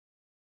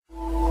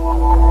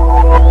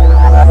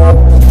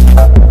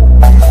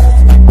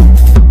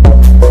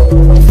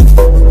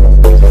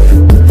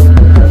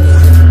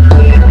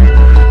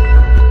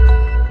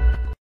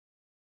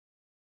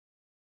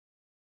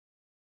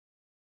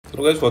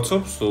Hello guys, what's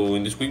up? So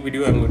in this quick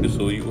video I'm going to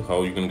show you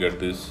how you can get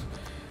this.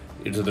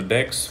 It's the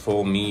text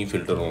for me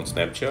filter on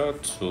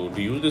Snapchat. So to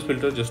use this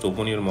filter, just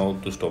open your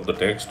mouth to stop the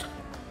text.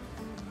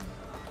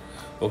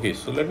 Okay,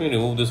 so let me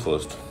remove this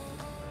first.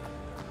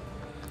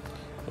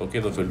 Okay,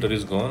 the filter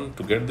is gone.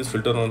 To get this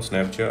filter on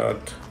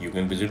Snapchat, you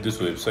can visit this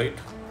website.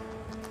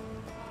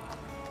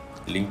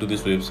 Link to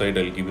this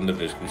website I'll keep in the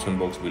description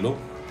box below.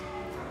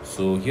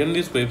 So here in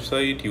this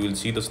website you will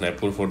see the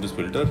snapcode for this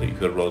filter.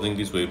 If you are browsing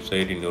this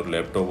website in your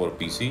laptop or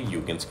PC,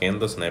 you can scan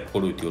the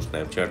snapcode with your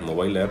Snapchat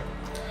mobile app.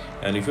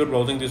 And if you are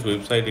browsing this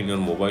website in your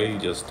mobile,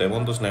 just tap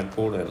on the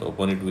snapcode and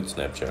open it with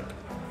Snapchat.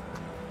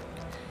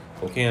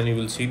 Okay, and you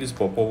will see this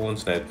pop-up on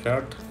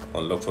Snapchat,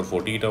 unlock for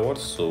 48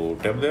 hours. So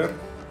tap there.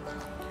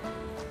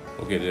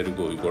 Okay, there you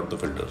go, you got the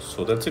filter.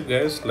 So that's it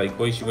guys.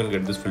 Likewise, you can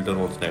get this filter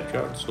on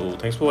Snapchat. So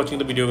thanks for watching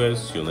the video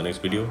guys. See you in the next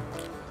video.